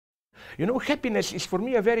You know, happiness is for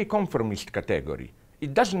me a very conformist category.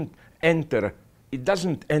 It doesn't enter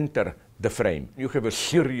the frame. You have a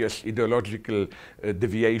serious ideological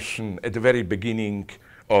deviation at the very beginning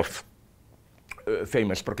of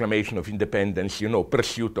famous Proclamation of Independence, you know,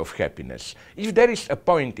 pursuit of happiness. If there is a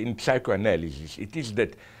point in psychoanalysis, it is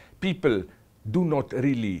that people do not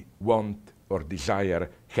really want or desire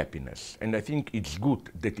happiness. And I think it's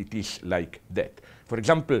good that it is like that. For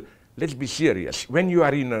example, let's be serious. When you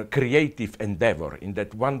are in a creative endeavor, in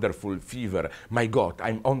that wonderful fever, my God,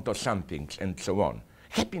 I'm onto something, and so on,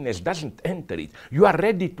 happiness doesn't enter it. You are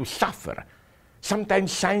ready to suffer.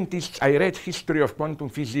 Sometimes scientists, I read history of quantum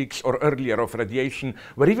physics or earlier of radiation,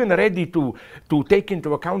 were even ready to take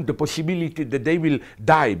into account the possibility that they will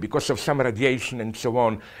die because of some radiation and so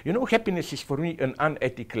on. You know, happiness is for me an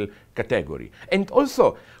unethical category. And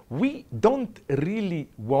also, we don't really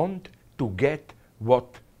want to get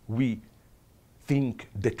what we think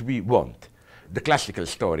that we want. The classical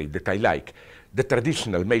story that I like, the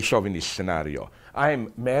traditional male chauvinist scenario. I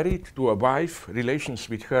am married to a wife, relations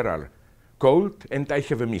with her are cold, and I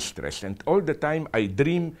have a mistress. And all the time I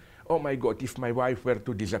dream, oh my God, if my wife were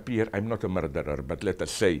to disappear, I'm not a murderer, but let us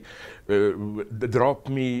say, drop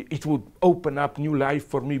me, it would open up new life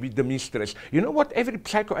for me with the mistress. You know what every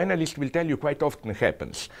psychoanalyst will tell you quite often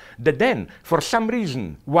happens? That then, for some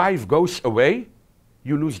reason, wife goes away,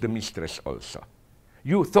 you lose the mistress also.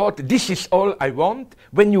 You thought, this is all I want.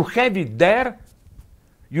 When you have it there,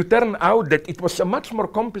 you turn out that it was a much more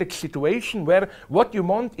complex situation where what you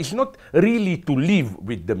want is not really to live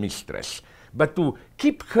with the mistress, but to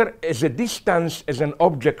keep her as a distance, as an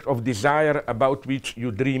object of desire about which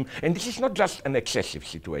you dream. And this is not just an excessive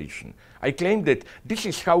situation. I claim that this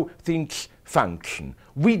is how things function.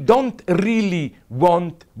 We don't really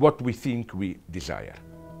want what we think we desire.